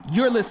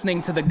You're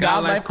listening to the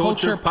God Life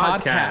Culture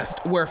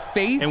Podcast, where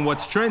faith and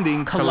what's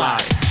trending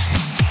collide.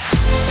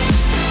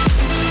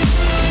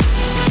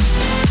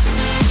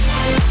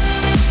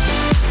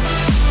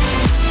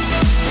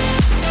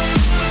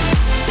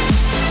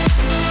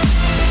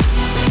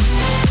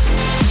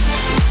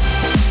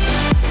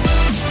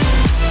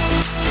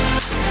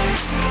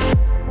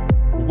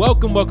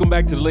 Welcome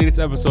back to the latest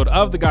episode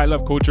of the God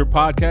Life Culture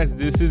Podcast.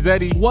 This is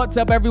Eddie. What's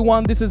up,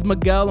 everyone? This is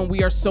Miguel, and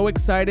we are so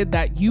excited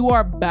that you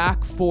are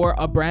back for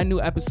a brand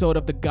new episode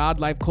of the God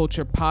Life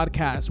Culture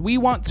Podcast. We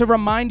want to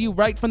remind you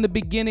right from the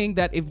beginning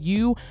that if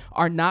you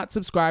are not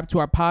subscribed to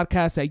our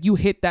podcast, that you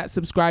hit that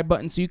subscribe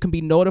button so you can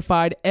be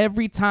notified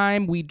every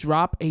time we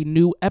drop a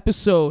new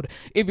episode.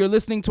 If you're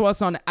listening to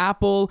us on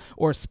Apple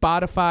or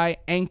Spotify,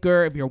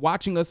 Anchor, if you're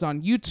watching us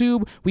on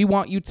YouTube, we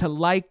want you to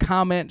like,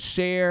 comment,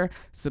 share,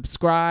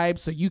 subscribe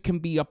so you can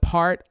be a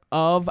part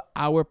of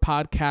our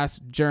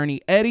podcast journey.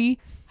 Eddie,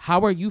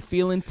 how are you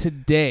feeling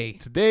today?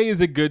 Today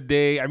is a good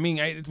day. I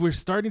mean, we're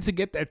starting to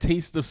get that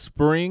taste of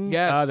spring.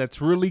 Yes.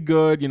 That's really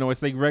good. You know,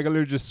 it's like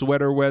regular just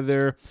sweater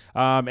weather.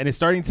 And it's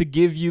starting to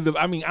give you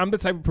I'm the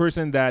type of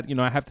person that,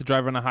 I have to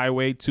drive on a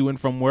highway to and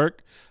from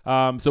work.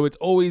 So it's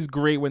always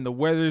great when the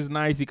weather's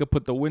nice. You can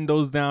put the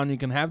windows down. You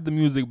can have the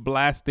music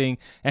blasting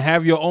and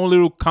have your own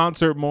little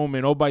concert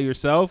moment all by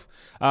yourself.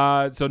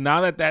 So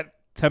now that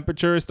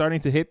temperature is starting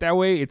to hit that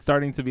way, it's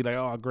starting to be like,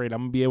 oh great,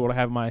 I'm gonna be able to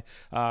have my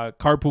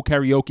carpool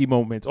karaoke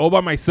moments all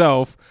by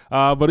myself,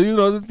 but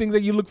the things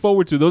that you look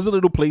forward to, those are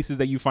little places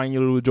that you find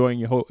your little joy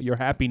and your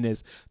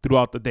happiness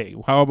throughout the day.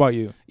 How about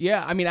you?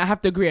 Yeah, I mean, I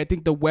have to agree. I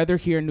think the weather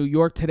here in New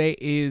York today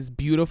is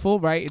beautiful,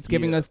 right? It's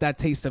giving us that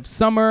taste of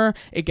summer.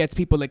 It gets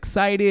people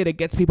excited. It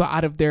gets people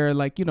out of their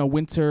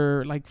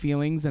winter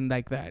feelings and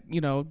like that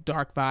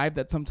dark vibe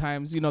that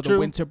sometimes the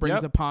winter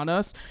brings upon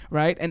us,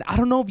 right? And I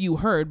don't know if you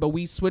heard, but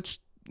we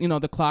switched.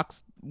 The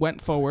clocks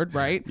went forward,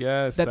 right?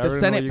 Yes. That the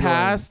Senate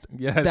passed.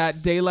 Yes.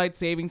 That daylight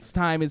savings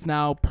time is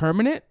now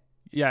permanent.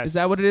 Yes. Is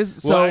that what it is?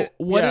 So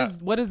what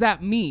does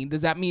that mean?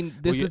 Does that mean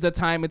this is the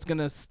time it's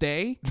gonna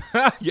stay?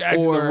 You're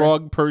asking the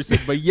wrong person.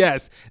 But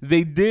yes,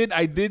 they did.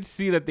 I did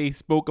see that they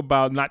spoke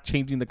about not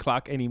changing the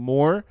clock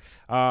anymore.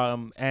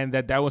 And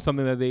that was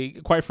something that they,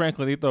 quite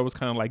frankly, they thought was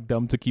kind of like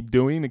dumb to keep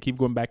doing, to keep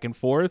going back and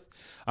forth.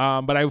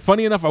 But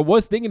funny enough, I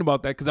was thinking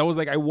about that because I was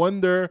like, I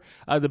wonder,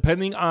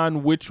 depending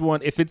on which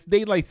one, if it's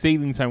daylight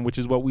saving time, which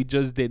is what we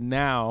just did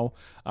now,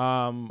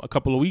 a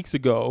couple of weeks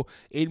ago,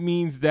 it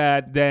means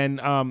that then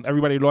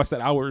everybody lost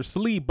that hour of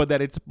sleep, but that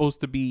it's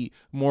supposed to be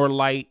more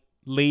light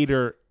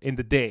later in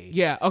the day.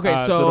 Yeah. Okay.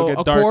 So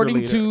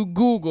according to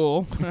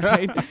Google,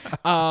 right,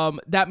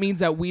 that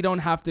means that we don't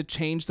have to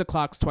change the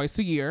clocks twice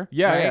a year.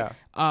 Yeah. Right?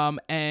 Yeah.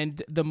 And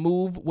the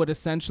move would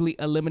essentially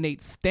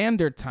eliminate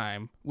standard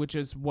time, which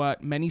is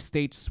what many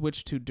states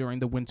switch to during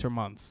the winter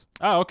months.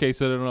 Oh, okay.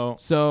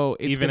 So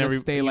it's going to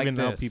stay like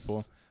this.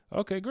 People.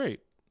 Okay,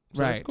 great.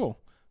 So right. That's cool.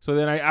 So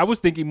then I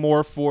was thinking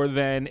more for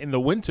then in the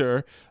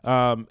winter,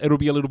 it'll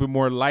be a little bit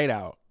more light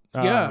out.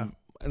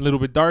 A little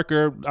bit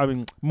darker. I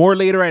mean, more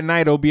later at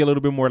night, it'll be a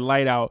little bit more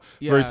light out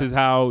versus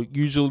how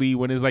usually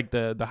when it's like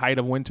the height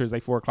of winter is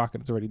like 4:00 and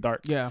it's already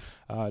dark. Yeah.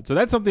 So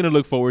that's something to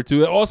look forward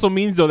to. It also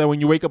means though that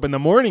when you wake up in the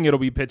morning, it'll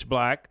be pitch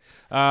black.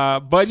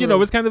 But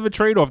True. It's kind of a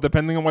trade-off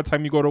depending on what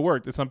time you go to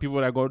work. There's some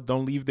people that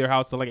don't leave their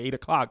house till like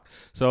 8:00,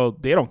 so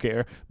they don't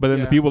care. But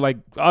then the people like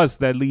us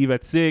that leave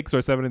at 6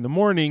 or 7 in the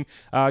morning,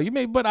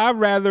 but I'd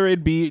rather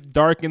it be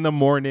dark in the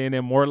morning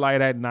and more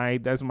light at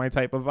night. That's my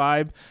type of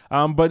vibe.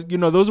 But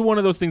those are one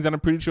of those things that I'm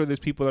pretty sure there's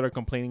people that are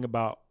complaining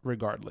about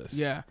regardless.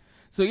 Yeah.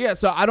 So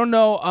I don't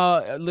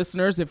know,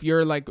 listeners, if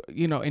you're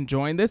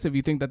enjoying this, if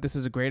you think that this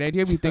is a great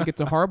idea, if you think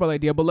it's a horrible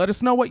idea, but let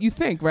us know what you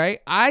think,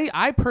 right?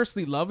 I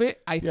personally love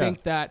it. I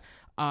think that,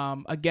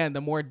 again,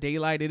 the more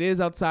daylight it is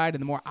outside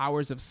and the more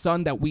hours of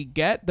sun that we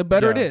get, the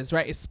better it is,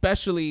 right?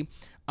 Especially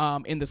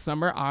in the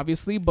summer,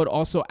 obviously, but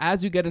also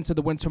as you get into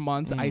the winter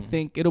months, I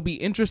think it'll be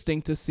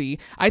interesting to see.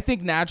 I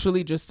think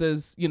naturally, just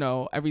as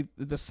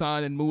the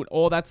sun and moon,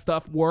 all that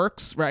stuff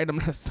works, right? I'm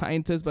not a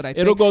scientist, but I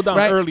think it'll go down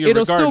earlier.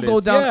 It'll still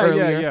go down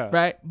earlier, yeah.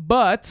 right?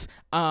 But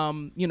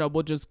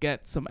we'll just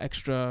get some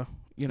extra.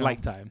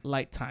 Light time.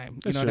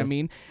 You know what I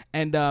mean?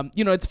 And,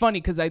 it's funny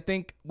because I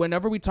think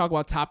whenever we talk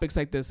about topics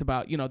like this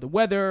about, the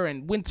weather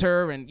and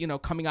winter and,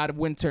 coming out of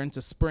winter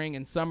into spring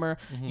and summer,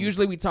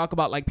 usually we talk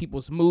about like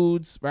people's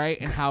moods, right?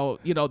 And how,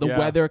 the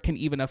weather can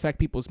even affect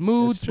people's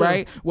moods,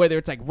 right? Whether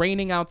it's like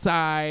raining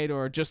outside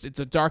or just it's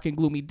a dark and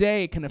gloomy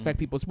day, it can affect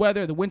people's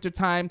weather. The winter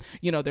time,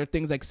 there are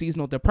things like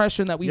seasonal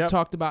depression that we've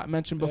talked about and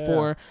mentioned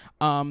before.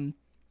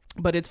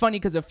 But it's funny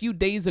because a few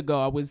days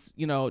ago I was,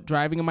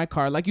 driving in my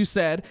car, like you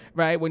said,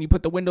 right? When you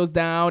put the windows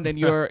down and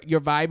you're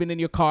vibing in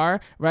your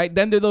car, right?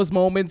 Then there are those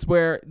moments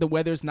where the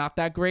weather's not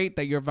that great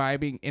that you're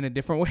vibing in a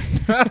different way.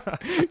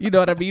 You know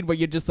what I mean? Where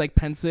you're just like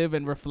pensive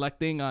and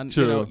reflecting on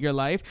your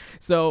life.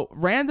 So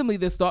randomly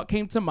this thought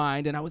came to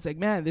mind and I was like,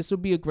 man, this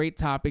would be a great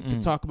topic to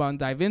talk about and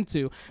dive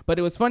into. But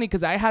it was funny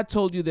because I had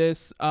told you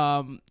this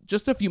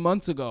just a few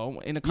months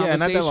ago in a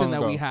conversation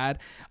that we had.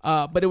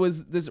 But it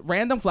was this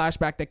random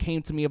flashback that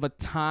came to me of a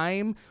time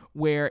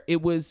where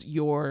it was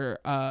your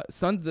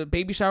son's the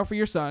baby shower for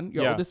your son,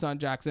 your oldest son,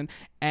 Jackson.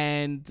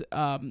 And,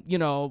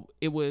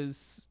 it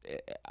was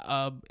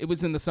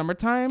in the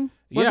summertime.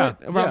 Around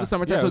the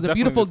summertime. So it was a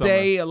beautiful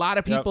day, a lot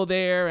of people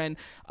there. And,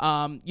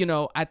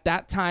 at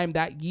that time,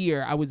 that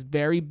year, I was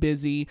very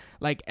busy,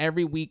 like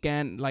every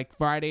weekend, like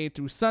Friday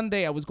through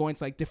Sunday, I was going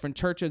to like different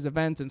churches,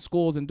 events, and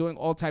schools and doing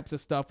all types of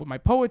stuff with my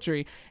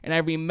poetry. And I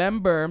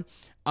remember,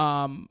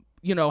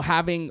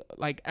 having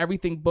like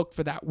everything booked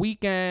for that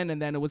weekend. And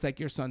then it was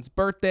like your son's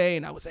birthday.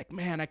 And I was like,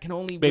 man, I can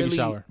only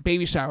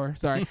baby shower.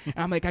 Sorry. And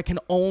I'm like, I can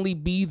only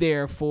be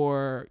there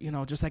for,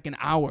 just like an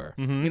hour.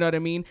 You know what I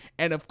mean?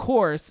 And of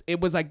course it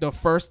was like the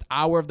first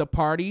hour of the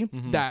party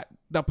that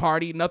the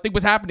party, nothing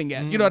was happening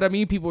yet. You know what I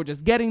mean? People were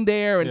just getting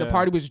there and the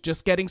party was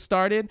just getting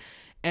started.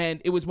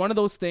 And it was one of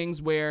those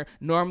things where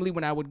normally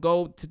when I would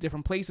go to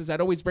different places, I'd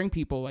always bring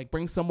people, like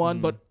bring someone,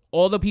 but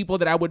all the people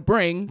that I would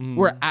bring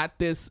were at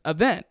this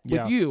event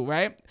with you,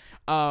 right?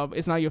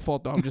 It's not your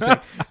fault though. I'm just saying.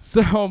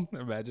 So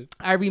imagine.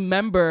 I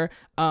remember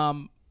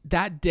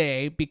that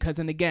day because,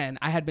 and again,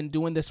 I had been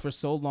doing this for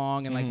so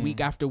long and like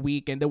week after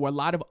week, and there were a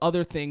lot of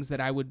other things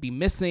that I would be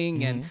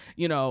missing. And,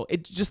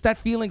 it just, that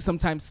feeling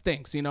sometimes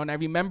stinks, and I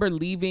remember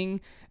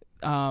leaving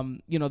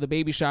the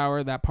baby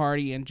shower, that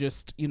party, and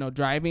just,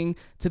 driving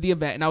to the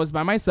event. And I was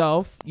by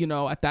myself,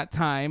 at that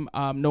time.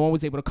 No one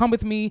was able to come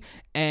with me.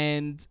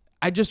 And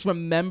I just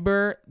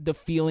remember the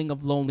feeling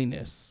of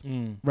loneliness,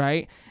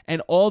 right?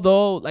 And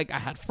although like I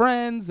had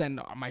friends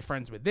and my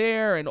friends were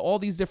there and all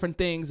these different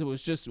things, it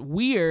was just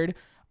weird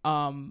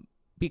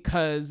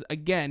because,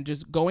 again,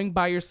 just going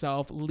by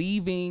yourself,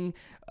 leaving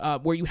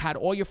where you had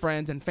all your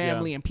friends and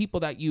family and people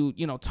that you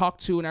talk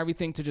to and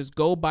everything, to just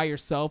go by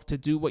yourself to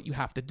do what you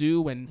have to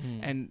do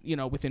and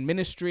within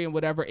ministry and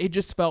whatever. It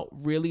just felt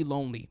really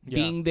lonely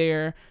being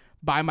there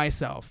by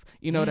myself,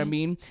 you know what I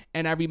mean?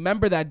 And I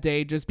remember that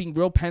day just being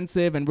real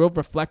pensive and real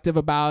reflective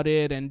about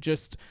it, and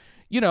just,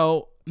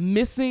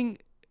 missing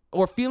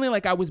or feeling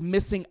like I was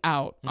missing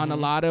out on a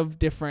lot of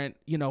different,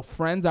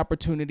 friends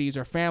opportunities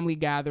or family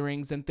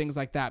gatherings and things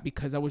like that,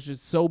 because I was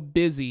just so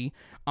busy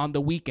on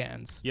the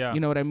weekends. You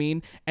know what I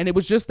mean? And it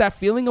was just that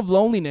feeling of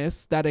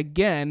loneliness that,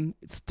 again,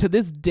 to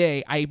this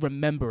day, I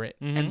remember it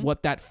and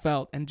what that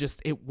felt, and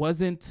just, it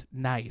wasn't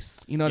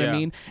nice. You know what I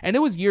mean? And it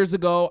was years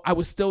ago. I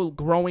was still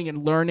growing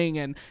and learning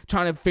and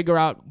trying to figure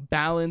out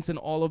balance and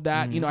all of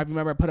that. I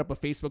remember I put up a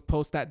Facebook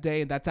post that day,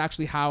 and that's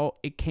actually how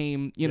it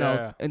came,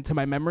 into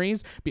my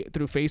memories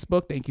through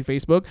Facebook. Thank you,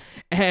 Facebook.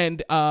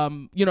 And,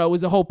 it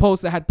was a whole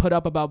post that I had put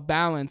up about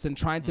balance and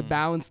trying to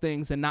balance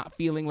things and not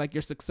feeling like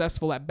you're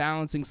successful at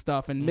balancing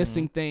stuff and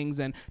missing things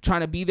and trying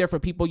to be there for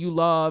people you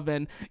love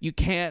and you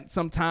can't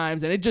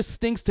sometimes. And it just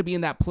stinks to be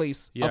in that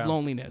place of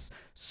loneliness.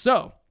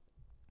 So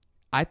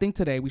I think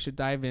today we should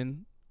dive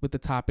in with the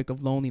topic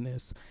of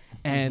loneliness.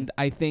 And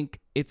I think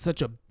it's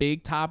such a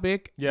big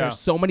topic. There's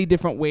so many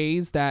different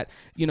ways that,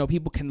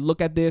 people can look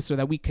at this or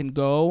that we can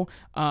go.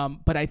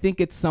 But I think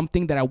it's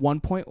something that at one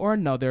point or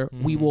another,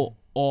 we will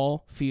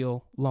all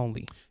feel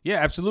lonely. Yeah,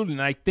 absolutely.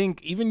 And I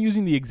think even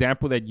using the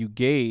example that you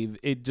gave,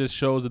 it just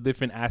shows a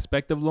different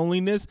aspect of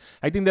loneliness.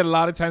 I think that a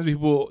lot of times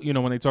people,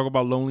 when they talk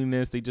about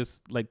loneliness, they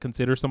just like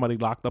consider somebody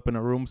locked up in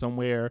a room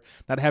somewhere,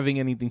 not having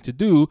anything to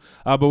do.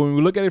 But when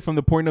we look at it from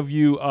the point of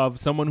view of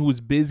someone who's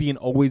busy and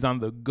always on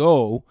the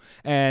go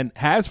and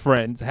has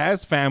friends,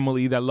 has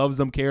family that loves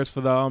them, cares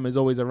for them, is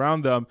always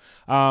around them.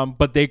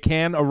 But there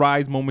can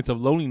arise moments of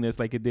loneliness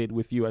like it did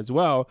with you as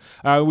well,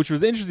 which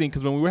was interesting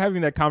because when we were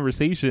having that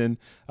conversation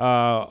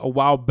a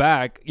while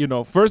back,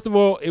 first of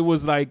all, it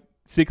was like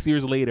 6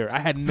 years later. I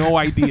had no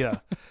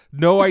idea.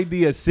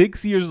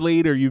 6 years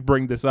later, you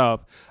bring this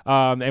up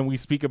and we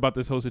speak about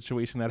this whole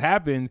situation that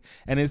happened.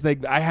 And it's like,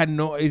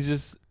 it's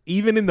just,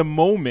 even in the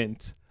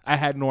moment, I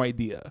had no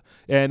idea.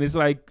 And it's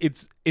like,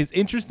 it's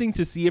interesting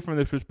to see it from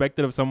the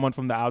perspective of someone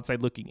from the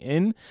outside looking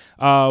in,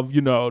 of,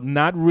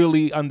 not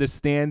really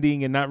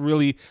understanding and not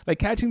really like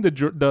catching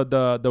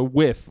the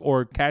whiff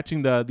or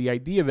catching the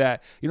idea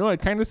that, it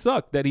kind of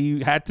sucked that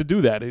he had to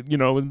do that. It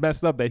was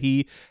messed up that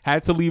he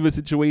had to leave a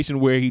situation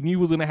where he knew he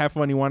was going to have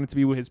fun. He wanted to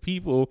be with his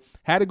people,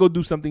 had to go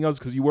do something else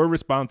because you were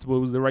responsible.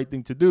 It was the right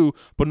thing to do,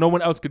 but no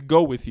one else could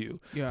go with you.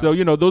 Yeah. So,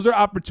 those are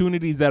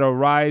opportunities that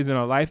arise in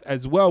our life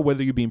as well,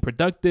 whether you're being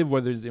productive,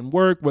 whether it's in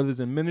work, whether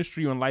it's in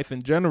ministry or in life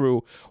in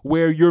general,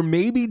 where you're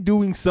maybe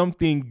doing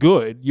something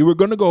good. You were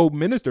going to go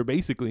minister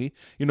basically,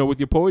 with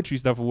your poetry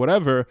stuff or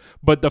whatever.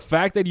 But the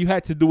fact that you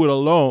had to do it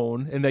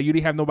alone and that you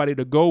didn't have nobody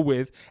to go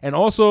with, and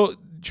also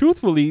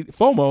truthfully,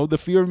 FOMO, the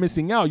fear of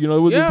missing out, it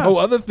was this whole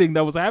other thing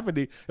that was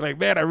happening. Like,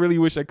 man, I really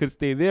wish I could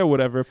stay there,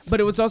 whatever. But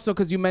it was also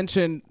because you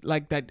mentioned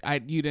like that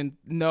you didn't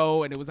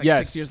know, and it was like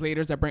 6 years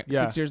later.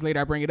 6 years later,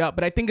 I bring it up.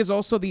 But I think it's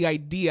also the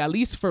idea, at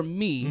least for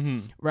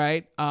me,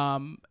 right?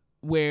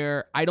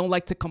 Where I don't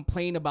like to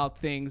complain about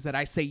things that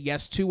I say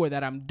yes to or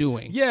that I'm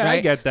doing. Yeah, right? I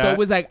get that. So it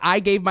was like,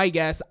 I gave my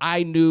yes.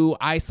 I knew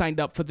I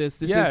signed up for this.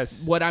 This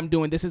is what I'm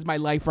doing. This is my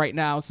life right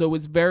now. So it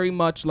was very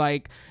much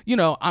like,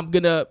 I'm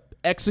going to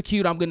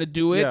execute. I'm gonna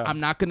do it. Yeah. I'm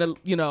not gonna,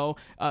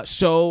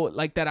 show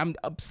like that I'm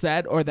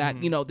upset or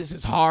that this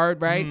is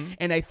hard, right?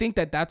 And I think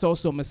that that's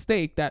also a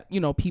mistake that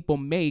people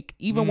make,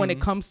 even when it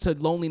comes to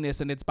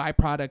loneliness and its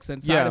byproducts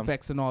and side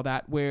effects and all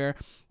that, where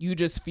you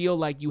just feel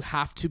like you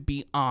have to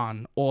be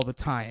on all the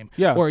time,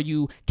 or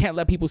you can't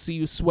let people see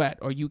you sweat,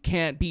 or you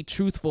can't be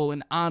truthful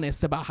and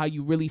honest about how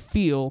you really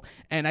feel.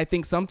 And I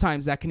think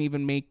sometimes that can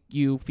even make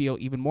you feel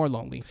even more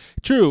lonely.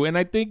 True. And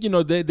I think,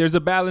 there's a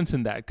balance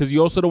in that, because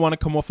you also don't want to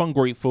come off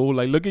ungrateful.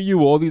 Like, look at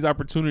you, all these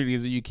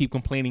opportunities that you keep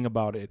complaining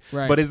about it.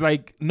 Right. But it's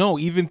like, no,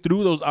 even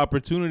through those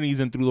opportunities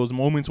and through those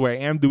moments where I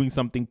am doing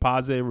something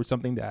positive or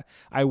something that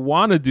I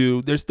want to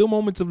do, there's still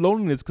moments of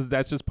loneliness, because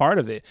that's just part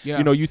of it.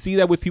 Yeah. You see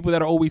that with people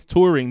that are always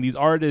touring, these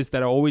artists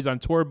that are always on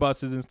tour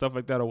buses and stuff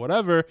like that or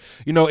whatever.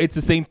 It's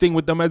the same thing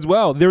with them as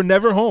well. They're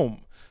never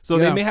home. So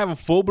they may have a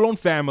full-blown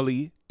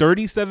family,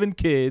 37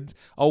 kids,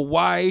 a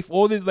wife,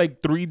 all this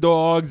like 3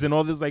 dogs and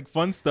all this like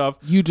fun stuff.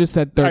 You just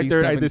said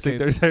 37 I did say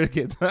 37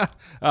 kids.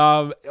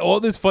 All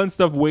this fun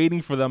stuff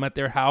waiting for them at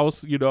their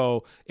house,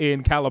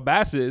 in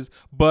Calabasas.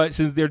 But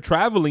since they're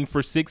traveling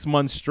for 6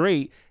 months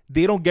straight,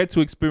 they don't get to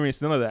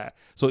experience none of that.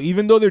 So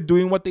even though they're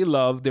doing what they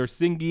love, they're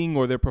singing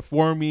or they're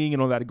performing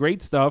and all that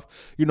great stuff,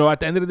 at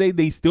the end of the day,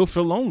 they still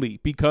feel lonely,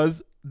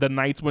 because the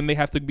nights when they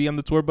have to be on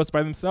the tour bus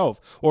by themselves,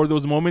 or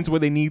those moments where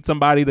they need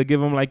somebody to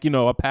give them like,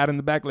 a pat in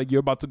the back, like, you're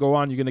about to go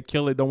on, you're going to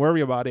kill it, don't worry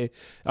about it.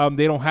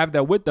 They don't have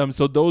that with them.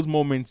 So those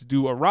moments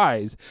do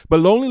arise. But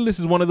loneliness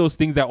is one of those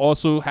things that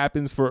also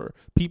happens for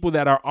people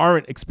that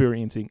aren't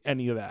experiencing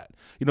any of that.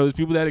 There's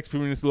people that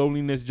experience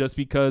loneliness just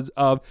because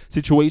of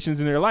situations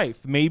in their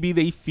life. Maybe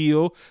they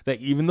feel that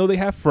even though they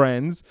have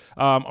friends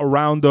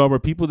around them, or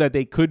people that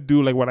they could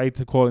do like what I like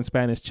to call in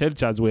Spanish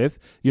cherchas with,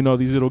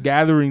 these little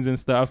gatherings and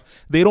stuff,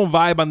 they don't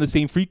vibe on the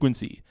same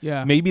frequency.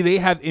 Yeah. Maybe they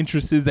have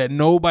interests that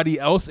nobody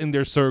else in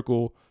their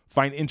circle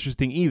find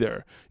interesting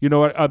either,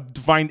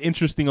 find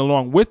interesting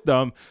along with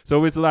them.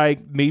 So it's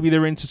like, maybe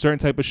they're into certain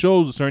type of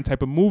shows or certain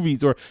type of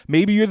movies, or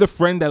maybe you're the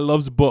friend that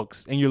loves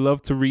books and you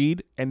love to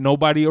read and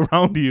nobody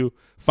around you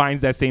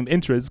finds that same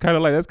interest. It's kind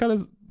of like, that's kind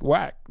of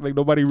whack. Like,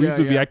 nobody reads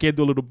with me. I can't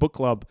do a little book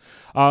club.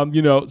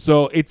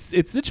 So it's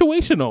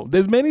situational.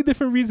 There's many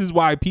different reasons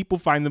why people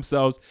find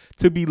themselves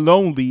to be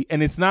lonely,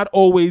 and it's not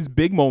always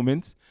big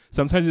moments.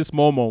 Sometimes it's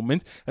small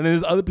moments. And then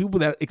there's other people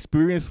that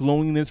experience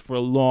loneliness for a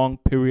long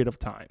period of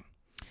time.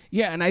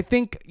 Yeah, and I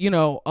think,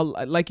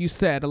 like you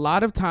said, a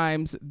lot of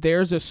times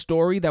there's a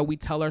story that we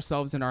tell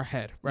ourselves in our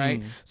head,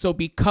 right? So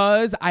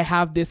because I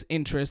have this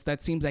interest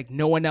that seems like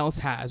no one else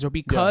has, or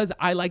because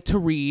I like to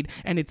read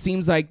and it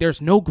seems like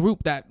there's no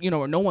group that,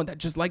 or no one that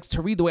just likes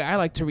to read the way I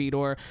like to read,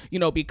 or,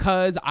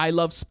 because I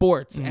love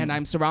sports and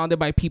I'm surrounded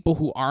by people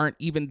who aren't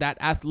even that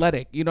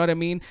athletic, you know what I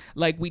mean?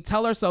 Like, we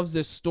tell ourselves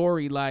this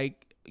story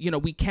like,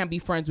 we can't be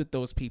friends with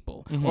those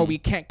people, or we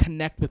can't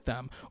connect with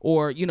them,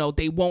 or,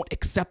 they won't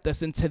accept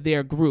us into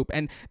their group.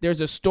 And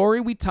there's a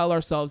story we tell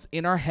ourselves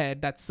in our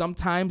head that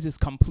sometimes is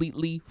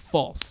completely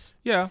false.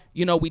 Yeah.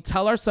 We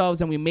tell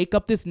ourselves and we make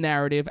up this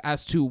narrative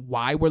as to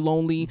why we're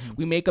lonely.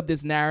 We make up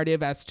this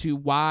narrative as to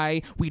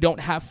why we don't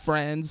have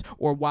friends,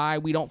 or why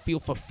we don't feel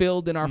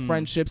fulfilled in our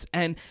friendships.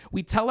 And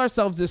we tell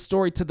ourselves this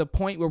story to the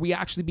point where we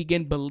actually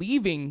begin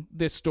believing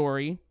this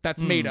story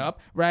that's made up,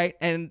 right?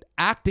 And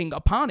acting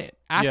upon it.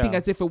 Acting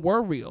as if it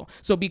were real.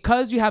 So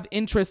because you have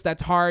interests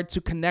that's hard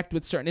to connect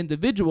with certain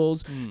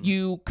individuals,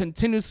 you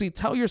continuously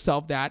tell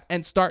yourself that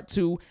and start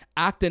to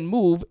act and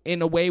move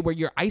in a way where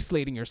you're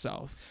isolating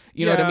yourself.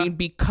 You know what I mean?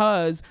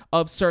 Because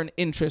of certain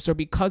interests, or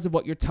because of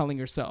what you're telling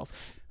yourself.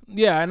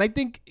 Yeah, and I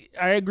think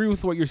I agree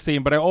with what you're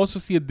saying, but I also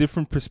see a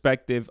different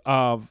perspective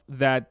of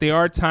that there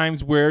are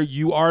times where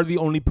you are the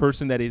only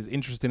person that is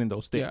interested in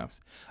those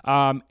things.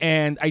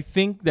 And I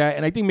think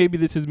maybe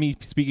this is me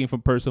speaking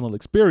from personal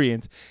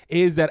experience,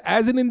 is that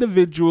as an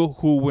individual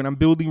who, when I'm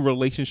building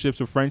relationships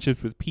or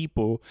friendships with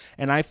people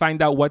and I find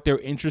out what they're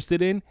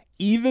interested in,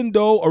 even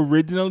though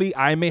originally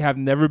I may have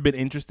never been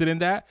interested in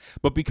that,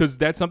 but because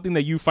that's something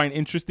that you find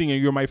interesting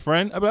and you're my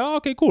friend, I'm like, oh,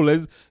 okay, cool.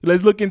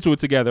 Let's look into it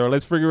together, or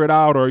let's figure it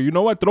out. Or, you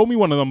know what? Throw me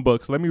one of them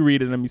books. Let me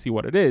read it. Let me see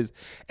what it is.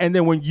 And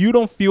then when you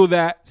don't feel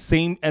that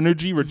same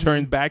energy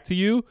returned back to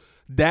you,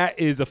 that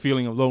is a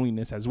feeling of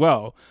loneliness as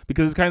well,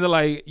 because it's kind of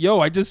like,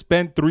 yo, I just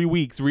spent 3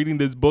 weeks reading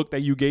this book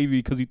that you gave me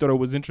because you thought it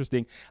was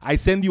interesting. I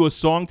send you a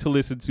song to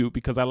listen to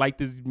because I like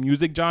this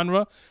music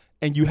genre,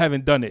 and you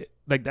haven't done it.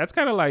 Like, that's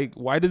kind of like,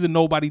 why doesn't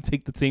nobody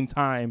take the same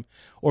time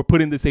or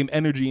put in the same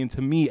energy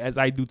into me as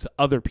I do to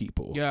other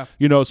people? Yeah.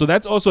 So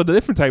that's also a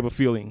different type of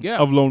feeling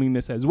of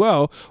loneliness as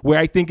well, where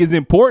I think is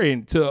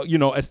important to,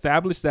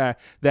 establish that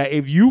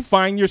if you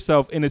find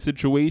yourself in a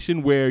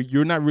situation where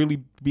you're not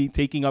really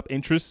taking up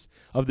interest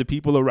of the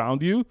people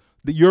around you,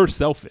 that you're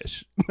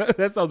selfish.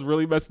 That sounds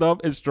really messed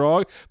up and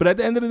strong, but at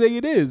the end of the day,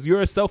 it is.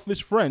 You're a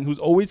selfish friend who's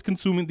always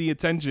consuming the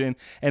attention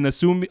and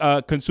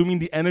consuming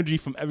the energy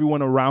from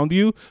everyone around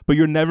you, but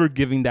you're never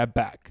giving that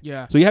back.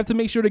 Yeah. So you have to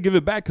make sure to give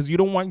it back, because you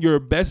don't want your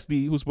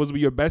bestie, who's supposed to be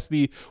your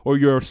bestie, or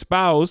your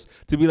spouse,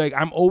 to be like,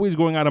 I'm always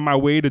going out of my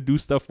way to do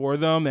stuff for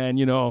them, and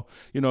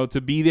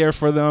to be there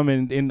for them,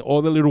 and in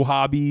all the little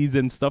hobbies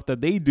and stuff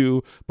that they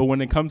do. But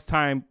when it comes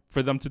time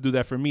for them to do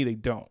that for me, they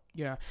don't.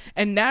 Yeah.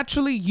 And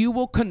naturally you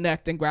will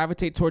connect and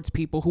gravitate towards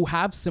people who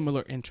have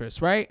similar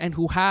interests, right? And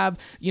who have,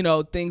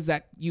 things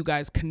that you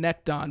guys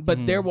connect on,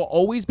 but there will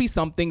always be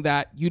something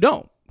that you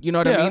don't. You know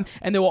what I mean?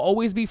 And there will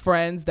always be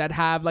friends that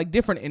have like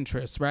different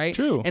interests, right?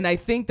 True. And I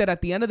think that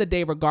at the end of the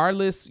day,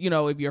 regardless,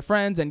 if you're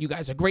friends and you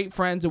guys are great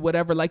friends or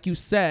whatever, like you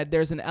said,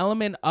 there's an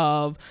element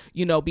of,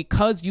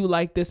 because you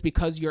like this,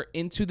 because you're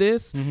into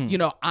this,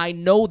 I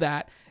know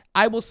that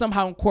I will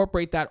somehow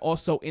incorporate that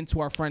also into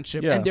our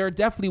friendship. Yeah. And there are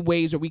definitely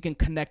ways where we can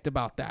connect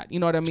about that.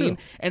 You know what I mean?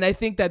 True. And I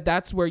think that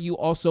that's where you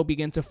also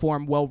begin to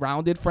form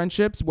well-rounded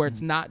friendships, where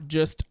it's not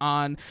just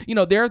on,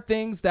 there are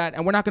things that,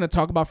 and we're not going to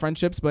talk about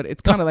friendships, but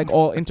it's kind of like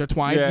all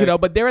intertwined,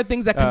 but there are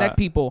things that connect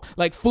people.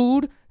 Like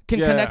food can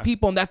connect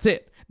people, and that's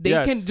it. They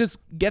can just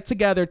get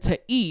together to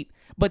eat.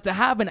 But to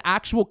have an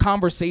actual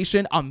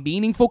conversation, a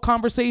meaningful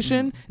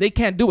conversation, they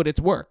can't do it.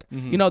 It's work.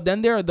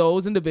 Then there are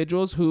those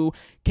individuals who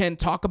can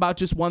talk about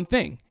just one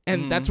thing.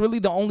 And that's really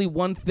the only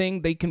one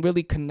thing they can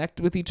really connect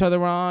with each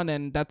other on.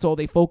 And that's all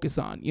they focus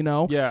on,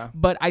 Yeah.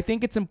 But I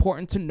think it's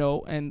important to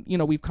note, and,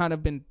 we've kind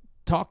of been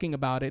talking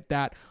about it,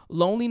 that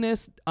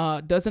loneliness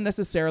doesn't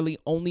necessarily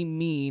only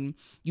mean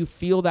you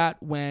feel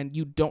that when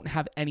you don't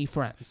have any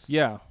friends.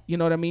 Yeah. You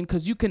know what I mean?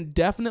 Because you can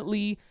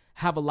definitely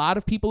have a lot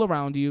of people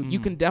around you. You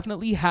can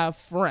definitely have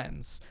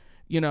friends,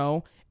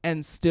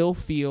 and still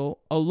feel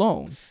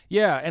alone.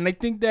 Yeah, and I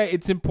think that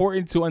it's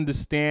important to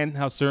understand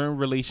how certain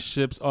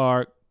relationships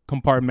are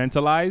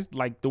compartmentalized,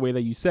 like the way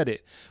that you said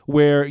it,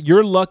 where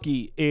you're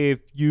lucky if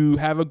you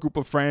have a group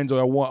of friends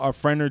or a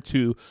friend or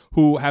two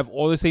who have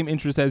all the same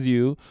interests as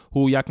you,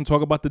 who y'all can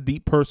talk about the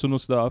deep personal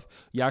stuff,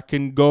 y'all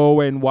can go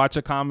and watch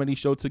a comedy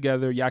show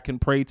together, y'all can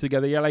pray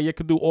together, you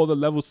can do all the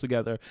levels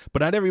together,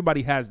 but not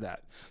everybody has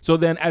that. So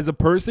then as a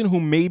person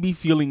who may be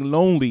feeling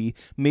lonely,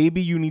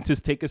 maybe you need to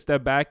take a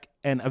step back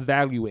and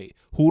evaluate,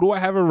 who do I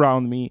have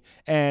around me,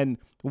 and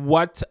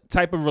what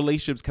type of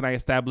relationships can I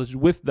establish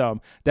with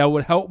them that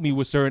would help me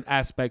with certain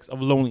aspects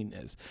of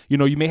loneliness? You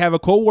may have a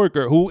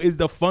coworker who is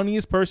the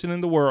funniest person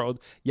in the world.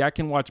 Y'all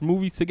can watch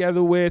movies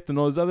together with and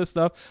all this other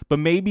stuff, but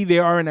maybe they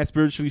aren't as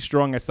spiritually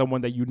strong as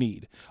someone that you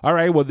need. All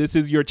right, well, this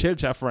is your chill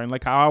chat friend,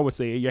 like how I would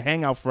say it, your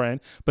hangout friend.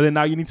 But then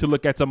now you need to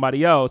look at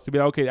somebody else to be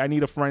like, okay, I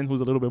need a friend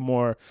who's a little bit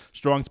more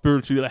strong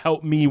spiritually to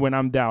help me when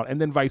I'm down, and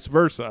then vice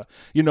versa.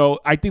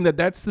 I think that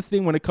that's the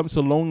thing when it comes to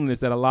loneliness,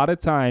 that a lot of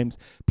times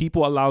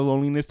people allow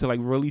loneliness to like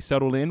really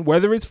settle in,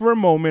 whether it's for a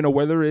moment or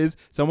whether it's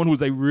someone who's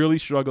like really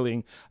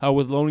struggling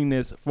with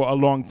loneliness for a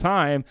long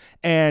time,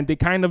 and they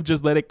kind of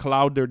just let it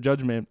cloud their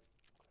judgment.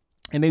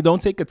 And they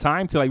don't take a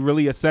time to like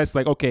really assess,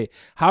 like, okay,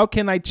 how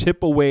can I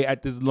chip away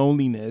at this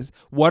loneliness?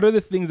 What are the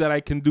things that I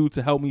can do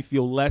to help me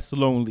feel less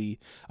lonely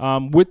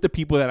with the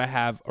people that I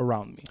have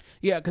around me?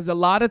 Yeah, because a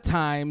lot of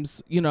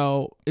times,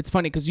 it's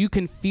funny because you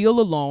can feel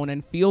alone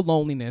and feel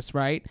loneliness,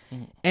 right?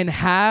 And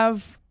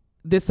have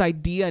this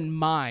idea in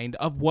mind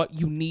of what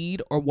you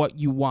need or what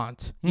you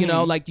want.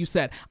 Like you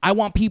said, I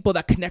want people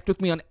that connect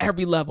with me on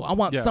every level. I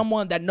want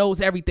someone that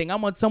knows everything. I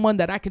want someone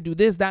that I can do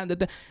this, that, and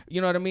that. You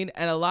know what I mean?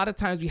 And a lot of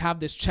times we have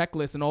this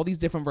checklist and all these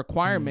different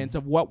requirements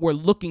of what we're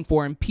looking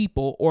for in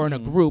people or in a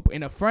group,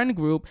 in a friend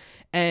group,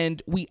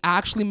 and we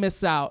actually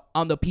miss out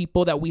on the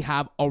people that we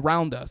have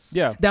around us.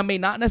 Yeah. That may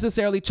not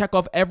necessarily check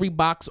off every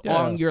box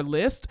on your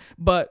list,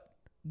 but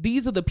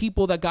these are the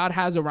people that God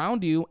has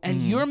around you,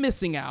 and you're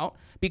missing out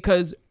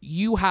because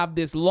you have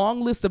this long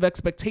list of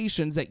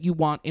expectations that you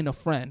want in a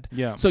friend.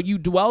 Yeah. So you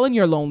dwell in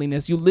your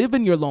loneliness, you live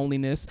in your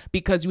loneliness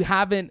because you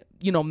haven't,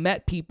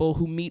 met people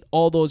who meet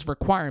all those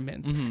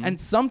requirements. And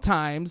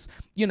sometimes,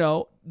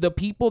 the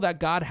people that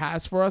God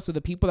has for us, or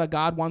the people that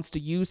God wants to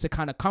use to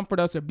kind of comfort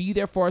us or be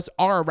there for us,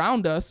 are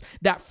around us.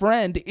 That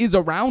friend is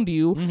around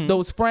you.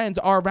 Those friends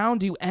are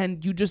around you,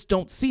 and you just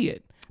don't see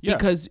it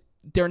because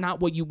they're not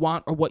what you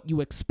want or what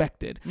you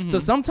expected. So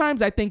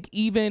sometimes I think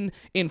even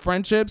in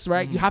friendships,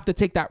 right, you have to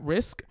take that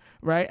risk,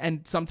 right?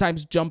 And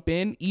sometimes jump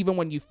in even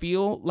when you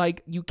feel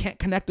like you can't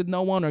connect with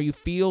no one or you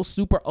feel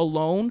super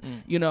alone,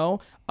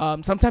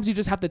 sometimes you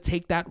just have to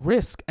take that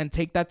risk and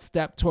take that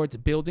step towards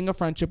building a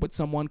friendship with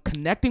someone,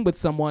 connecting with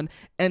someone,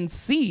 and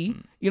see,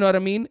 you know what I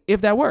mean,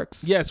 if that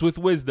works. Yes, with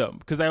wisdom.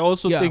 Because I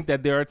also think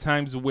that there are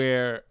times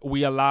where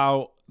we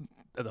allow,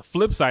 the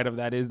flip side of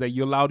that is that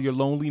you allowed your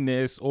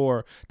loneliness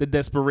or the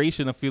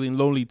desperation of feeling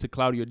lonely to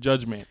cloud your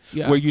judgment,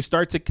 where you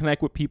start to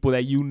connect with people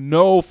that you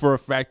know for a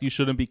fact you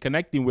shouldn't be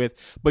connecting with,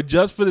 but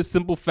just for the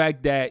simple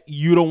fact that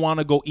you don't want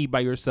to go eat by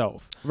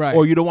yourself, right?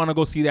 Or you don't want to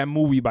go see that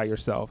movie by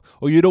yourself,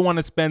 or you don't want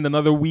to spend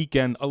another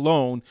weekend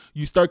alone.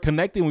 You start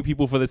connecting with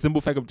people for the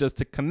simple fact of just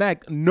to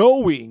connect,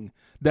 knowing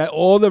that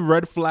all the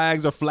red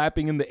flags are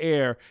flapping in the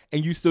air,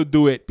 and you still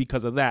do it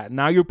because of that.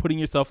 Now you're putting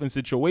yourself in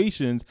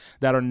situations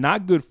that are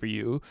not good for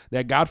you,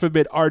 that God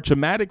forbid are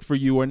traumatic for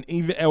you, and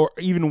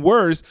even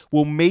worse,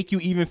 will make you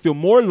even feel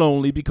more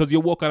lonely because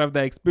you'll walk out of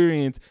that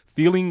experience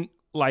feeling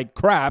like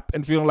crap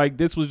and feeling like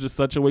this was just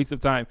such a waste of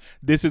time.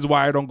 This is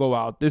why I don't go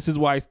out. This is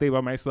why I stay by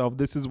myself.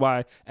 This is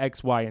why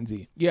X, Y, and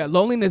Z. Yeah,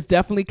 loneliness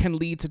definitely can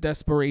lead to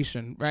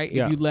desperation, right?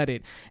 If you let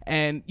it.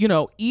 And,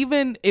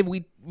 even if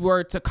we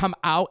were to come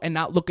out and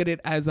not look at it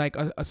as like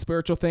a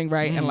spiritual thing,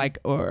 right? And like,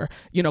 or,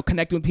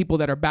 connecting with people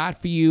that are bad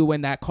for you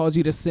and that cause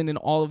you to sin and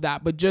all of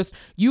that. But just,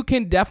 you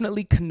can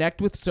definitely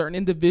connect with certain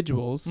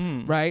individuals,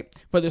 right?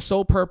 For the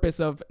sole purpose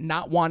of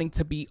not wanting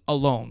to be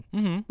alone,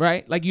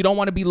 right? Like you don't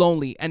want to be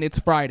lonely and it's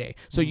Friday.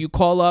 So you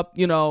call up,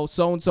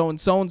 so-and-so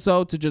and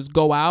so-and-so to just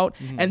go out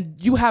and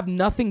you have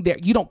nothing there.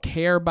 You don't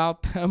care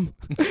about them.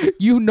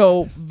 You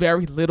know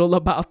very little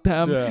about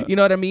them. Yeah. You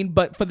know what I mean?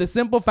 But for the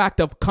simple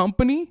fact of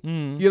company,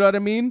 you know what I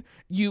mean?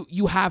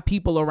 You have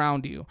people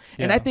around you.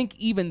 Yeah. And I think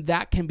even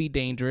that can be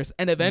dangerous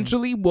and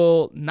eventually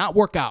will not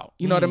work out.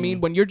 You know what I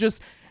mean? When you're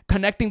just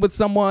connecting with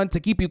someone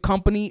to keep you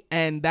company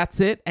and that's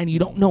it, and you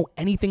don't know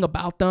anything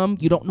about them,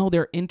 you don't know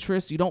their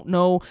interests, you don't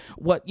know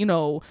what,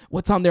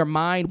 what's on their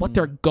mind, what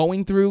they're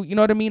going through. You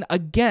know what I mean?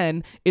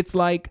 Again, it's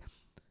like,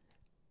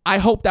 I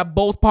hope that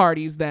both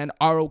parties then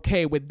are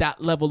okay with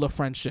that level of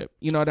friendship.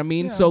 You know what I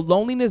mean? Yeah. So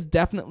loneliness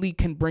definitely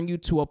can bring you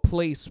to a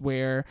place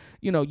where,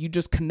 you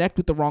just connect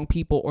with the wrong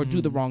people or do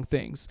the wrong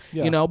things,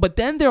 but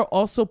then there are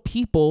also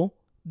people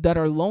that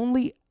are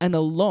lonely and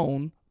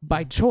alone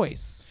by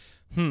choice,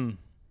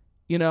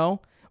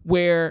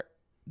 where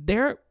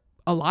there are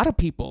a lot of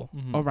people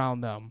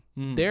around them,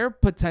 their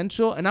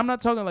potential. And I'm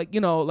not talking like,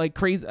 like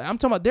crazy. I'm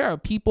talking about there are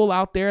people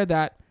out there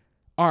that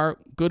are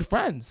good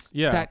friends,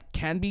 that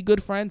can be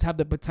good friends, have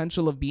the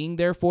potential of being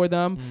there for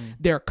them.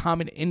 There are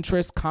common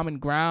interests, common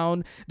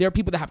ground. There are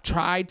people that have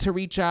tried to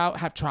reach out,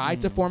 have tried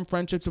to form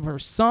friendships, but for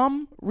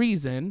some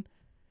reason,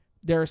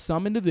 there are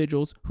some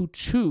individuals who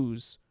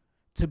choose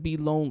to be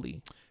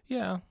lonely.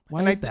 Yeah.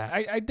 Why is that?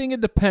 I think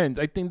it depends.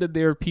 I think that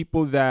there are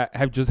people that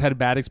have just had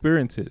bad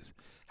experiences,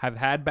 have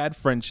had bad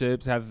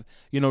friendships, have,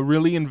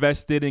 really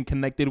invested and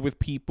connected with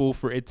people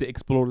for it to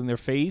explode in their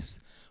face.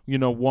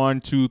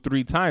 1, 2,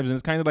 3 times. And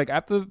it's kind of like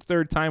after the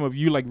third time of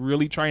you like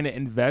really trying to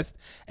invest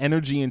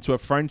energy into a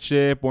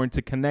friendship or into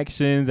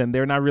connections and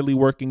they're not really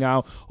working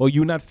out, or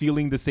you not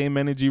feeling the same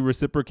energy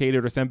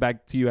reciprocated or sent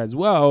back to you as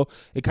well,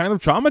 it kind of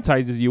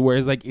traumatizes you,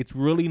 whereas like it's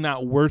really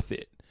not worth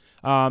it.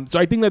 So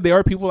I think that there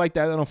are people like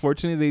that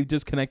unfortunately they've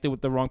just connected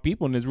with the wrong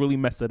people and it's really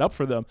messed it up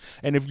for them.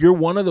 And if you're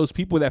one of those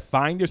people that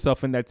find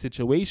yourself in that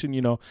situation,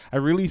 I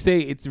really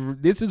say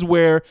this is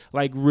where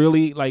like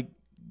really like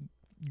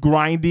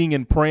grinding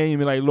and praying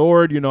and like,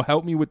 Lord,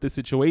 help me with this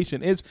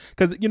situation, is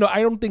because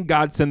I don't think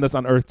God sent us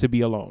on earth to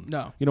be alone.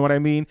 No. You know what I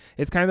mean?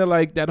 It's kind of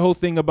like that whole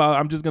thing about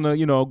I'm just gonna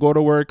go to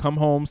work, come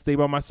home, stay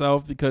by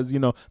myself because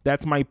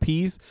that's my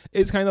peace.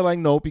 It's kind of like,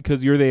 no,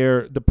 because you're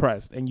there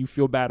depressed and you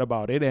feel bad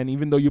about it, and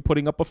even though you're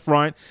putting up a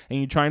front and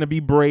you're trying to be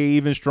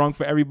brave and strong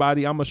for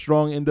everybody, I'm a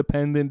strong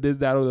independent this,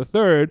 that, or the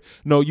third,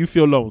 no, you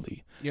feel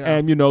lonely. Yeah.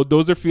 And,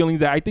 those are feelings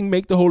that I think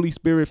make the Holy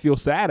Spirit feel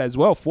sad as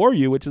well for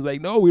you, which is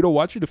like, no, we don't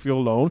want you to feel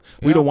alone.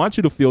 We don't want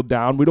you to feel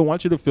down. We don't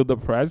want you to feel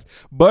depressed.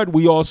 But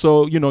we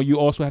also, you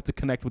also have to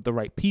connect with the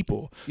right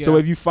people. Yeah. So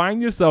if you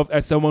find yourself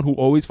as someone who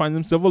always finds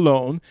himself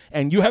alone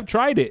and you have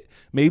tried it,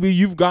 maybe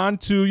you've gone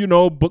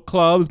to, book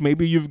clubs,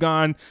 maybe you've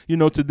gone,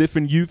 to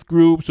different youth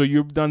groups, or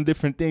you've done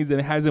different things and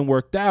it hasn't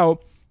worked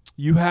out.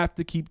 You have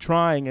to keep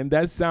trying. And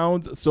that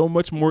sounds so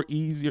much more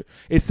easier.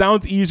 It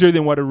sounds easier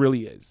than what it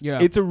really is.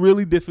 Yeah. It's a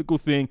really difficult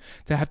thing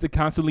to have to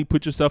constantly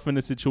put yourself in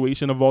a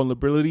situation of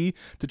vulnerability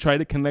to try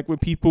to connect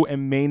with people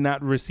and may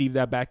not receive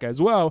that back as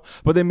well.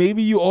 But then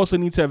maybe you also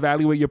need to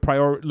evaluate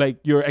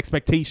your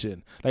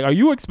expectation. Like, are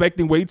you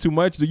expecting way too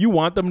much? Do you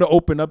want them to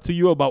open up to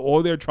you about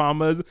all their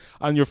traumas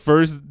on your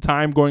first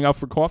time going out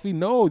for coffee?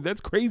 No,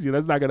 that's crazy.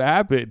 That's not going to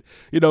happen.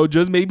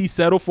 Just maybe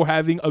settle for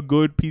having a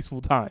good,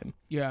 peaceful time.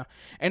 Yeah.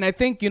 And I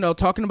think,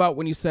 talking about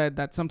when you said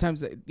that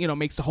sometimes it,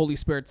 makes the Holy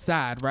Spirit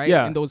sad, right?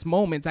 Yeah. In those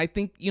moments, I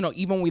think,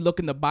 even when we look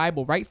in the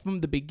Bible, right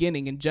from the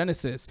beginning in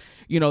Genesis,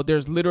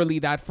 there's literally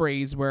that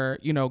phrase where,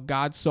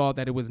 God saw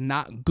that it was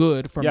not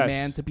good for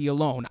man to be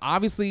alone.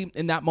 Obviously,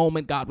 in that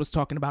moment, God was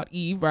talking about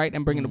Eve, right?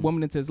 And bringing the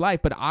woman into his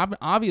life. But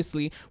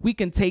obviously, we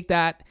can take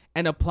that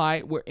and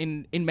apply it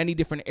in many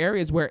different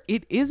areas where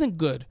it isn't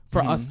good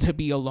for us to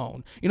be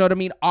alone. You know what I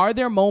mean? Are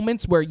there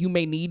moments where you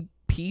may need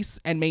peace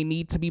and may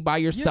need to be by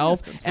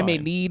yourself and may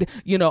need,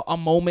 a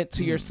moment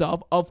to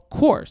yourself? Of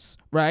course,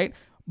 right?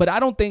 But I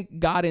don't think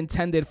God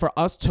intended for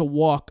us to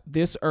walk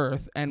this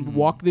earth and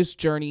walk this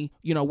journey,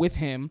 with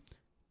him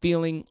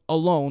feeling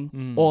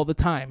alone all the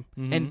time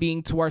and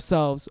being to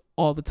ourselves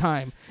all the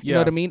time. You know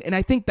what I mean? And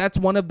I think that's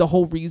one of the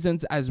whole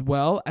reasons as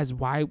well as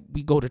why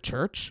we go to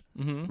church,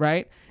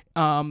 right?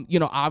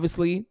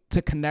 Obviously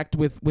to connect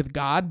with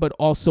God, but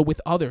also with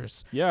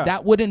others. Yeah.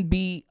 That wouldn't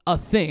be a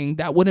thing.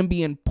 That wouldn't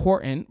be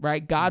important,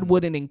 right? God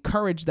wouldn't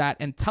encourage that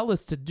and tell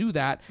us to do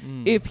that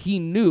if he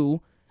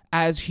knew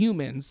as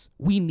humans,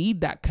 we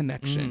need that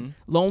connection.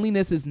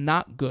 Loneliness is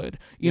not good,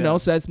 you know.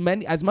 So as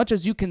much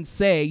as you can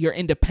say you're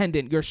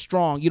independent, you're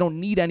strong, you don't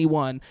need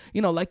anyone,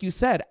 you know, like you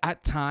said,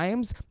 at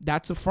times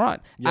that's a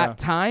front. At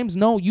times,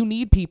 no, you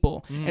need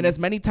people. And as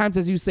many times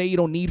as you say you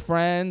don't need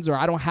friends, or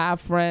I don't have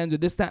friends, or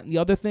this, that, and the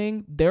other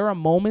thing, there are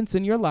moments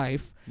in your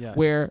life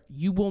where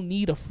you will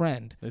need a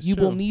friend. You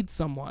will need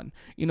someone.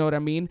 You know what I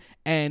mean?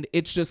 And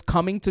it's just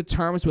coming to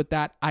terms with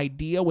that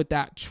idea, with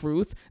that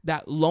truth,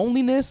 that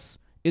loneliness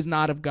is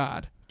not of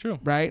God. True.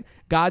 Right?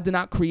 God did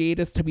not create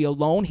us to be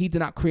alone. He did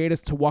not create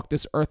us to walk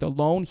this earth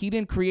alone. He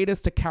didn't create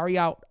us to carry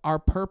out our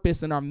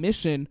purpose and our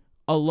mission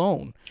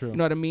alone. True. You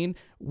know what I mean?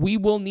 We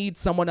will need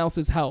someone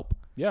else's help.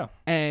 Yeah.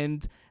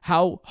 And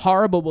how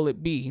horrible will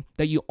it be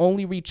that you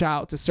only reach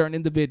out to certain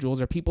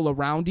individuals or people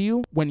around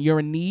you when you're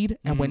in need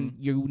and when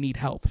you need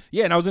help?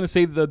 Yeah, and I was going to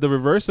say the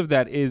reverse of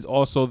that is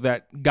also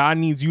that God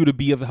needs you to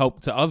be of help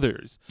to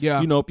others. Yeah.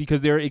 You know,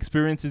 because there are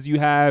experiences you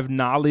have,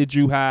 knowledge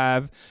you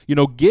have, you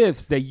know,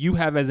 gifts that you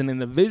have as an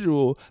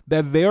individual,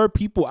 that there are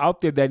people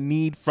out there that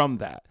need from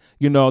that.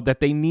 You know, that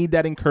they need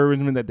that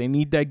encouragement, that they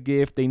need that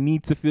gift, they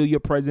need to feel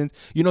your presence.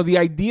 You know, the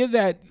idea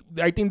that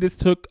I think this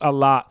took a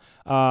lot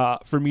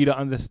for me to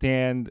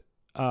understand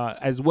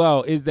as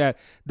well is that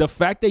the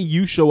fact that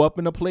you show up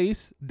in a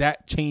place,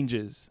 that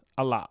changes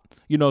a lot.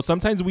 You know,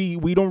 sometimes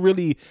we don't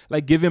really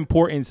like give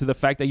importance to the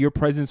fact that your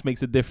presence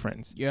makes a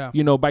difference. Yeah.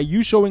 You know, by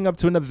you showing up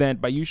to an event,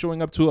 by you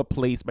showing up to a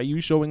place, by you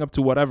showing up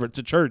to whatever,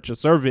 to church, a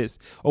service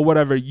or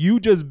whatever,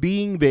 you just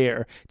being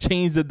there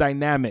changed the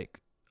dynamic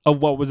of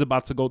what was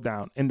about to go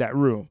down in that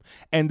room.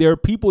 And there are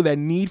people that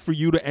need for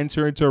you to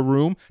enter into a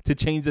room to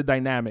change the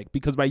dynamic,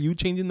 because by you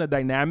changing the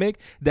dynamic,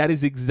 that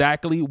is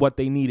exactly what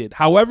they needed.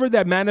 However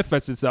that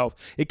manifests itself,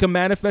 it can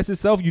manifest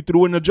itself. You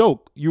threw in a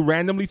joke. You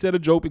randomly said a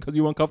joke because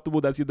you were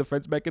uncomfortable. That's your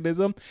defense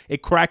mechanism.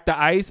 It cracked the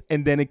ice,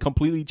 and then it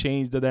completely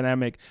changed the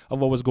dynamic of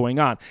what was going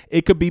on.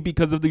 It could be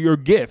because of your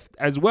gift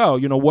as well.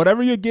 You know,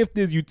 whatever your gift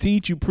is, you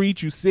teach, you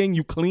preach, you sing,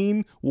 you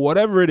clean,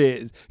 whatever it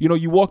is. You know,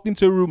 you walked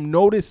into a room,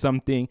 noticed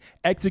something,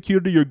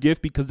 executed your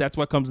gift because that's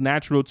what comes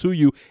natural to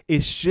you.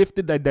 It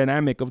shifted the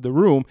dynamic of the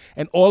room,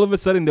 and all of a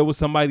sudden there was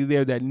somebody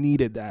there that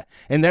needed that.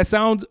 And that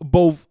sounds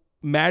both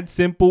mad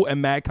simple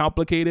and mad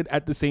complicated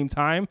at the same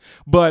time,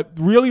 but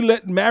really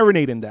let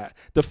marinate in that.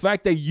 The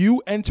fact that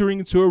you entering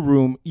into a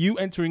room, you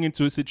entering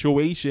into a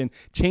situation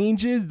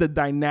changes the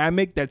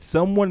dynamic that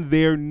someone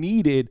there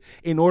needed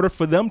in order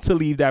for them to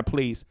leave that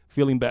place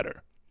feeling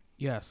better.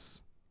 Yes.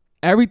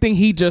 Everything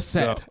he just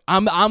said, so.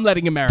 I'm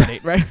letting it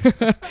marinate,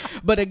 right?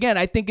 But again,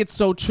 I think it's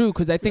so true,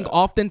 because I think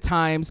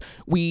oftentimes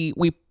we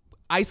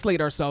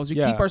isolate ourselves, we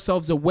keep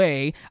ourselves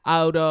away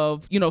out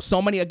of, you know, so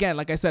many, again,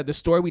 like I said, the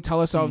story we tell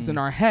ourselves in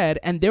our head,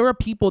 and there are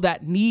people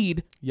that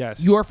need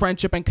your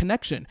friendship and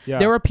connection.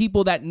 There are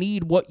people that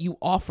need what you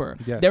offer.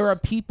 There are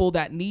people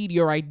that need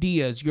your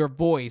ideas, your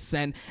voice,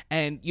 and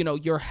you know,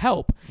 your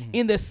help.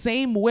 In the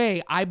same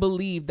way, I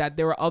believe that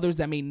there are others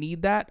that may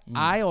need that.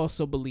 I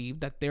also believe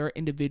that there are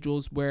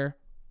individuals where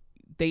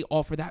they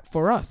offer that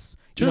for us.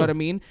 You know what I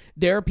mean?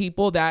 There are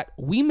people that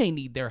we may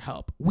need their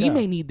help. We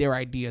may need their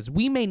ideas.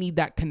 We may need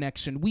that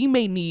connection. We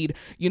may need,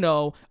 you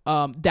know,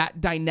 that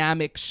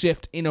dynamic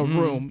shift in a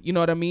room. You know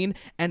what I mean?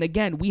 And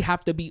again, we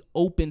have to be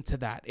open to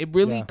that. It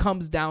really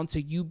comes down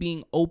to you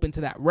being open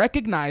to that,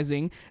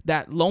 recognizing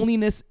that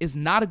loneliness is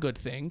not a good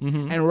thing,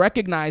 and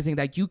recognizing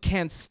that you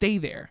can't stay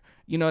there.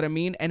 You know what I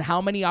mean? And how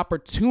many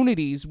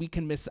opportunities we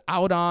can miss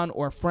out on,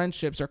 or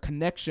friendships or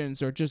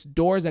connections or just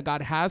doors that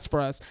God has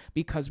for us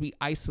because we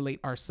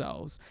isolate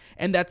ourselves.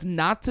 And that's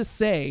not to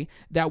say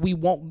that we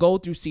won't go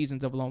through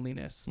seasons of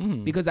loneliness,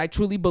 because I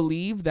truly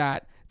believe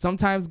that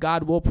sometimes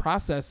God will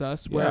process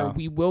us where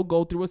we will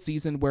go through a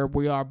season where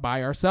we are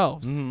by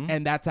ourselves.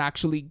 And that's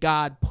actually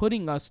God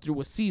putting us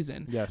through a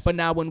season. But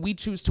now when we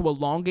choose to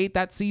elongate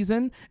that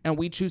season, and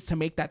we choose to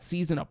make that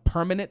season a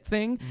permanent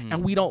thing,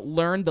 and we don't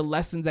learn the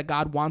lessons that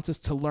God wants us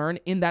to learn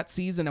in that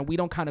season, and we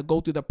don't kind of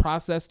go through the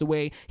process the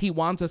way he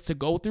wants us to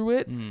go through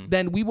it,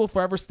 then we will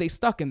forever stay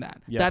stuck in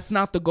that. That's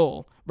not the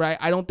goal, right?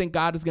 I don't think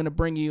God is going to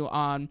bring you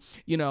on,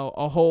 you know,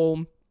 a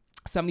whole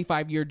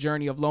 75-year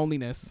journey of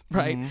loneliness,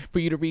 right? For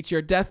you to reach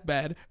your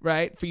deathbed,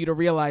 right? For you to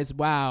realize,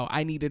 wow,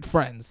 I needed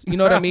friends. You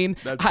know what I mean?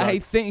 I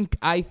think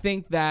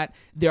that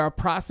there are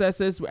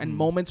processes and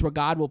moments where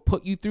God will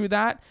put you through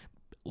that.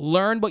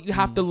 Learn what you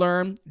have to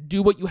learn,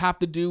 do what you have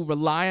to do,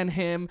 rely on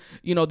him,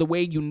 you know, the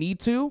way you need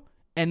to,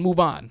 and move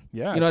on.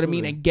 You know what I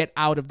mean? And get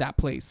out of that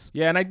place.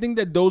 Yeah, and I think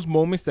that those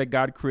moments that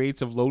God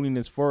creates of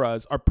loneliness for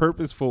us are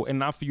purposeful and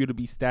not for you to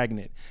be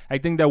stagnant. I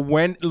think that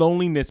when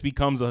loneliness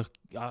becomes a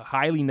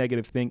highly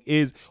negative thing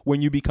is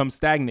when you become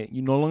stagnant.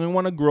 You no longer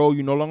want to grow.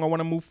 You no longer want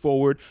to move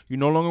forward. You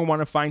no longer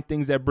want to find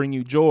things that bring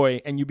you joy,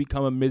 and you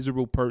become a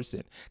miserable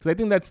person. Because I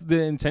think that's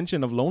the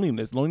intention of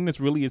loneliness. Loneliness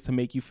really is to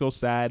make you feel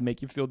sad,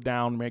 make you feel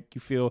down, make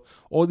you feel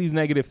all these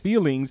negative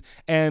feelings.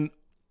 And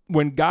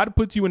when God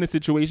puts you in a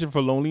situation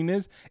for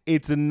loneliness,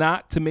 it's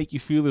not to make you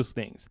feel those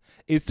things.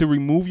 is to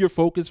remove your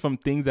focus from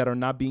things that are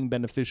not being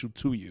beneficial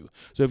to you.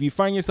 So if you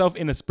find yourself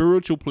in a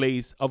spiritual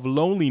place of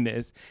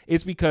loneliness,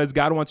 it's because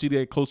God wants you to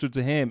get closer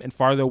to him and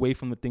farther away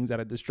from the things that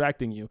are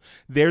distracting you.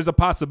 There's a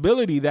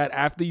possibility that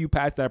after you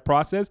pass that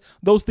process,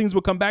 those things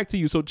will come back to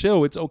you. So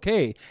chill, it's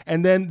okay.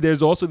 And then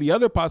there's also the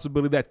other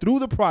possibility that through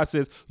the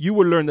process, you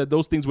will learn that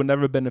those things were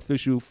never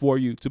beneficial for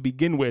you to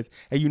begin with,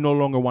 and you no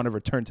longer want to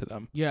return to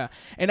them. Yeah.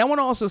 And I want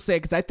to also say,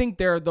 because I think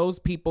there are those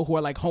people who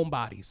are like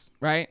homebodies,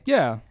 right?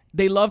 Yeah.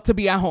 They love to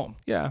be at home.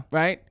 Yeah.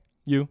 Right?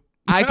 You.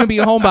 I can be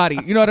a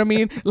homebody. You know what I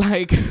mean?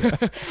 Like,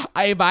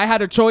 if I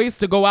had a choice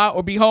to go out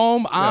or be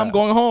home, I'm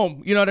going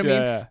home. You know what I mean?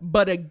 Yeah.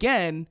 But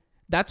again,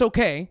 that's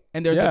okay.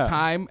 And there's a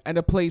time and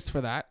a place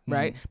for that,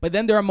 right? Mm-hmm. But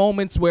then there are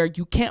moments where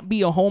you can't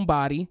be a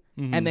homebody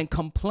and then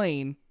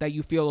complain that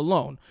you feel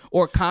alone,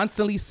 or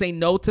constantly say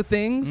no to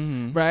things,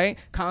 right?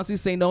 Constantly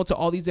say no to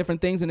all these different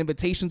things and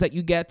invitations that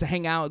you get to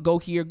hang out, go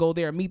here, go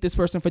there, meet this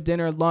person for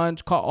dinner,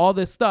 lunch, call, all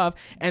this stuff,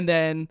 and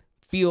then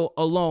feel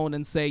alone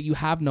and say you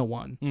have no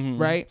one,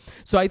 right?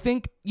 So I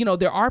think,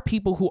 there are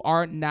people who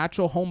are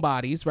natural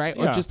homebodies, right?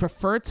 Or just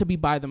prefer to be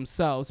by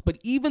themselves. But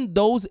even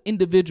those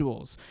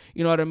individuals,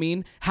 you know what I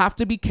mean, have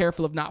to be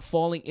careful of not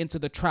falling into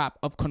the trap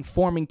of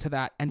conforming to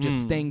that and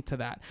just staying to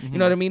that. You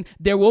know what I mean?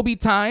 There will be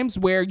times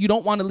where you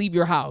don't want to leave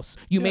your house.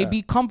 You may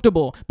be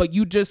comfortable, but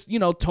you just,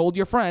 told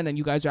your friend, and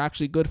you guys are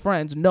actually good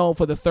friends, no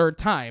for the third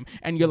time.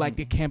 And you're like,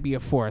 it can't be a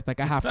fourth.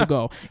 Like, I have to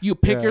go. You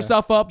pick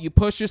yourself up, you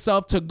push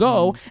yourself to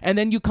go, and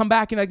then you come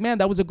back and like, man,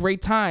 that was a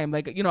great time.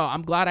 Like,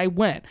 I'm glad I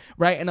went,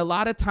 right? And a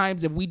lot of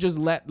times if we just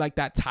let like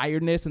that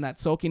tiredness and that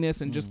sulkiness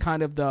and just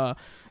kind of the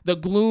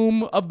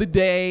gloom of the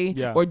day,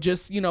 or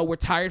just, we're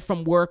tired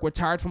from work, we're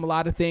tired from a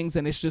lot of things,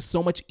 and it's just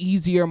so much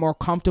easier, more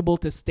comfortable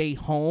to stay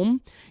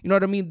home. You know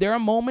what I mean? There are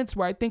moments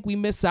where I think we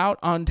miss out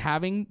on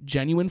having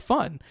genuine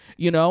fun,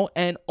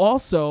 and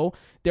also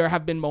there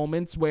have been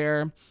moments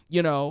where,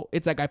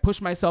 it's like I push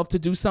myself to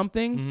do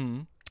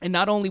something. And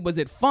not only was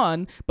it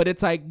fun, but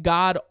it's like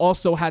God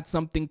also had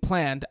something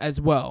planned as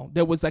well.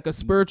 There was like a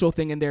spiritual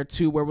thing in there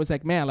too, where it was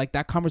like, man, like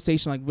that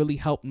conversation like really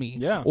helped me.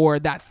 Yeah. Or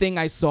that thing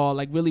I saw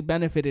like really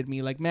benefited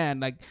me. Like, man,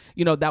 like,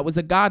 that was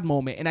a God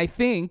moment. And I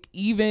think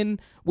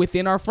even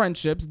within our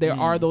friendships, there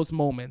are those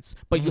moments,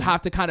 but you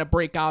have to kind of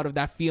break out of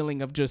that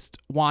feeling of just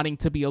wanting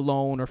to be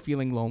alone or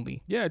feeling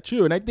lonely. Yeah,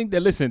 true. And I think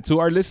that, listen, to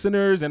our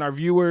listeners and our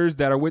viewers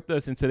that are with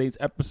us in today's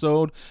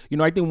episode,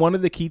 I think one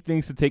of the key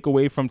things to take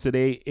away from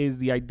today is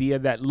the idea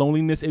that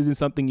loneliness isn't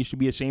something you should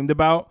be ashamed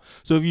about.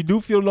 So if you do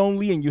feel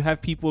lonely and you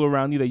have people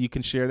around you that you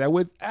can share that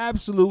with,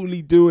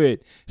 absolutely do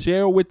it.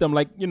 Share with them.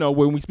 Like,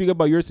 when we speak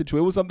about your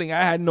situation, it was something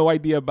I had no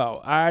idea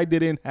about. I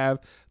didn't have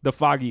the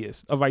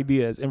foggiest of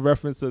ideas in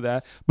reference to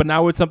that, but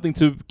now it's something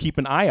to keep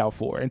an eye out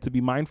for and to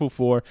be mindful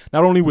for,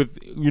 not only with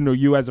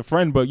you as a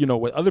friend, but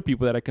with other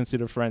people that I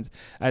consider friends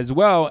as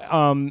well.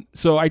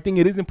 So I think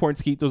it is important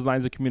to keep those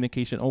lines of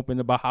communication open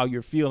about how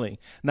you're feeling.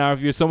 Now,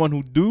 if you're someone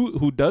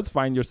who does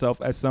find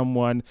yourself as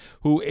someone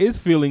who is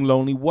feeling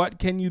lonely, what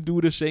can you do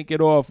to shake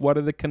it off? What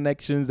are the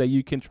connections that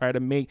you can try to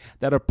make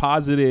that are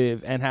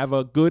positive and have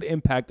a good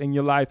impact in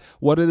your life?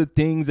 What are the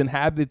things and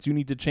habits you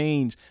need to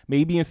change?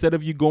 Maybe instead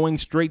of you going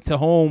straight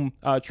home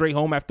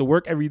after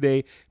work every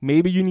day,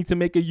 maybe you need to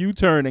make a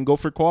U-turn and go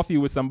for coffee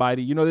with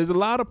somebody. There's a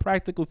lot of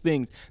practical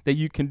things that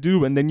you can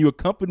do, and then you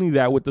accompany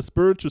that with the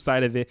spiritual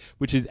side of it,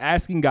 which is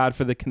asking God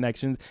for the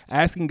connections,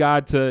 asking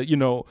God to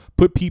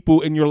put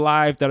people in your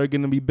life that are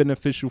going to be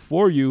beneficial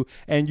for you,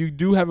 and you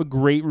do have a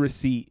great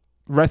recipe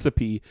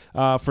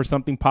for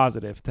something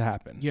positive to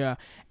happen. Yeah.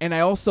 And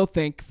I also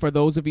think for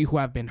those of you who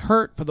have been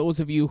hurt, for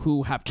those of you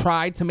who have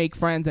tried to make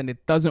friends and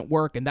it doesn't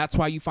work, and that's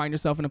why you find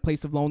yourself in a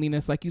place of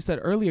loneliness, like you said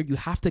earlier, you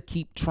have to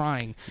keep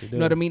trying. You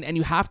know what I mean? And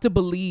you have to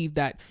believe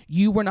that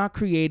you were not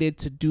created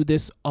to do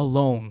this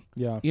alone.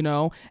 Yeah.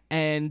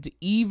 And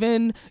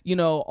even,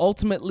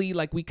 ultimately,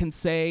 like we can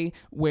say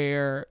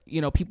where,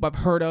 people have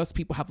hurt us,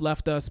 people have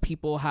left us,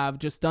 people have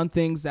just done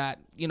things that,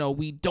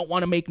 we don't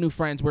want to make new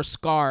friends. We're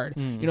scarred.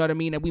 You know what I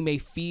mean? And we may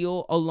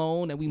feel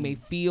alone and we may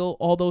feel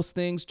all those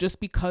things.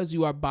 Just because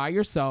you are by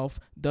yourself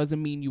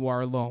doesn't mean you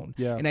are alone.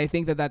 Yeah. And I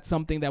think that that's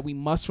something that we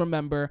must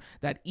remember,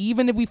 that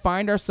even if we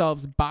find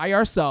ourselves by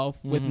ourselves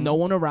with no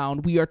one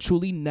around, we are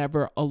truly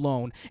never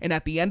alone. And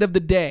at the end of the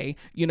day,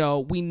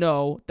 we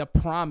know the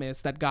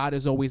promise that God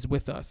is always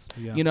with us,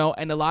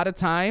 and a lot of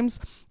times,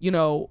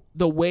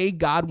 the way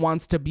God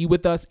wants to be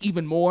with us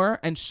even more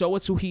and show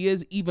us who he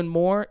is even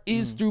more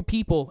is through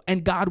people.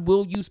 And God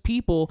will use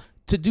people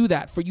to do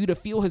that, for you to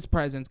feel his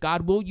presence.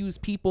 God will use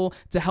people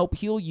to help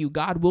heal you.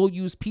 God will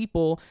use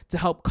people to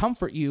help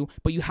comfort you,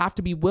 but you have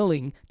to be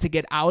willing to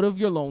get out of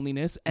your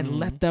loneliness and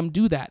let them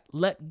do that.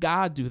 Let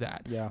God do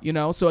that.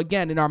 Yeah. So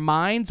again, in our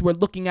minds, we're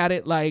looking at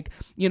it like,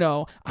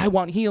 I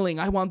want healing.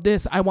 I want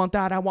this. I want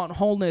that. I want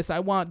wholeness. I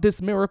want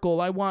this miracle.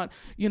 I want,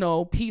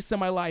 peace in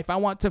my life. I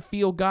want to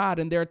feel God.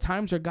 And there are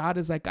times where God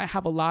is like, I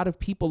have a lot of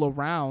people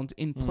around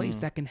in place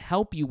that can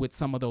help you with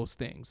some of those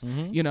things,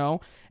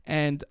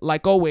 and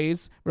like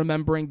always, remember,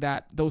 remembering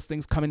that those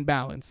things come in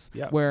balance.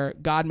 Yeah. Where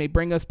God may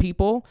bring us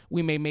people,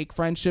 we may make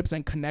friendships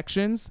and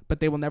connections, but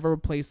they will never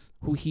replace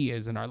who he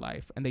is in our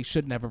life, and they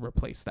should never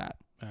replace that.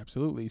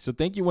 Absolutely. So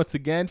thank you once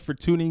again for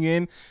tuning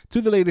in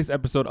to the latest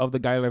episode of the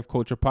Guy Life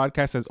Culture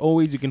Podcast. As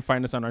always, you can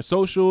find us on our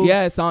socials.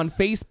 Yes, on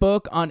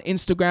Facebook, on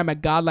Instagram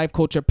at God Life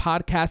Culture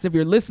Podcast. If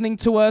you're listening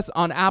to us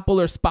on Apple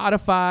or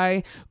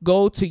Spotify,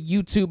 go to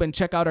YouTube and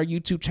check out our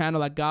YouTube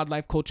channel at God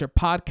Life Culture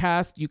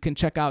Podcast. You can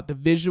check out the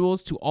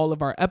visuals to all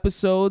of our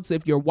episodes.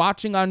 If you're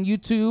watching on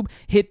YouTube,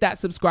 hit that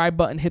subscribe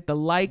button, hit the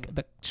like,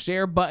 the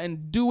share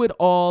button, do it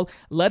all.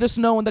 Let us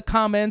know in the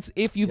comments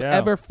if you've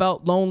ever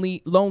felt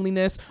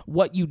loneliness,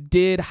 what you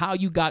did, how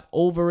you got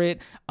over it.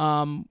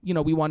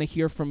 We want to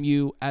hear from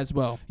you as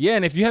well. Yeah,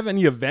 and if you have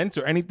any events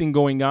or anything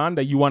going on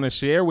that you want to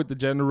share with the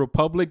general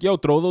public,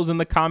 throw those in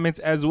the comments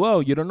as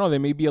well. You don't know, there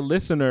may be a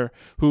listener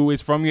who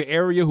is from your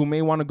area who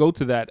may want to go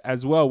to that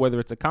as well, whether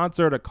it's a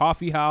concert, a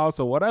coffee house,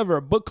 or whatever,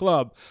 a book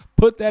club.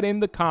 Put that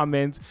in the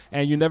comments,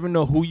 and you never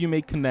know who you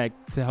may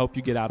connect to help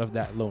you get out of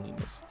that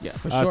loneliness. Yeah,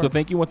 for sure. So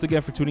thank you once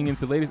again for tuning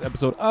into the latest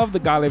episode of the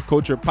God Life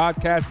Culture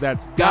Podcast.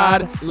 That's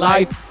God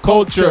Life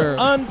Culture.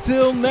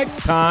 Until next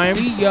time.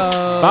 See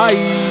ya.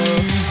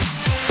 Bye.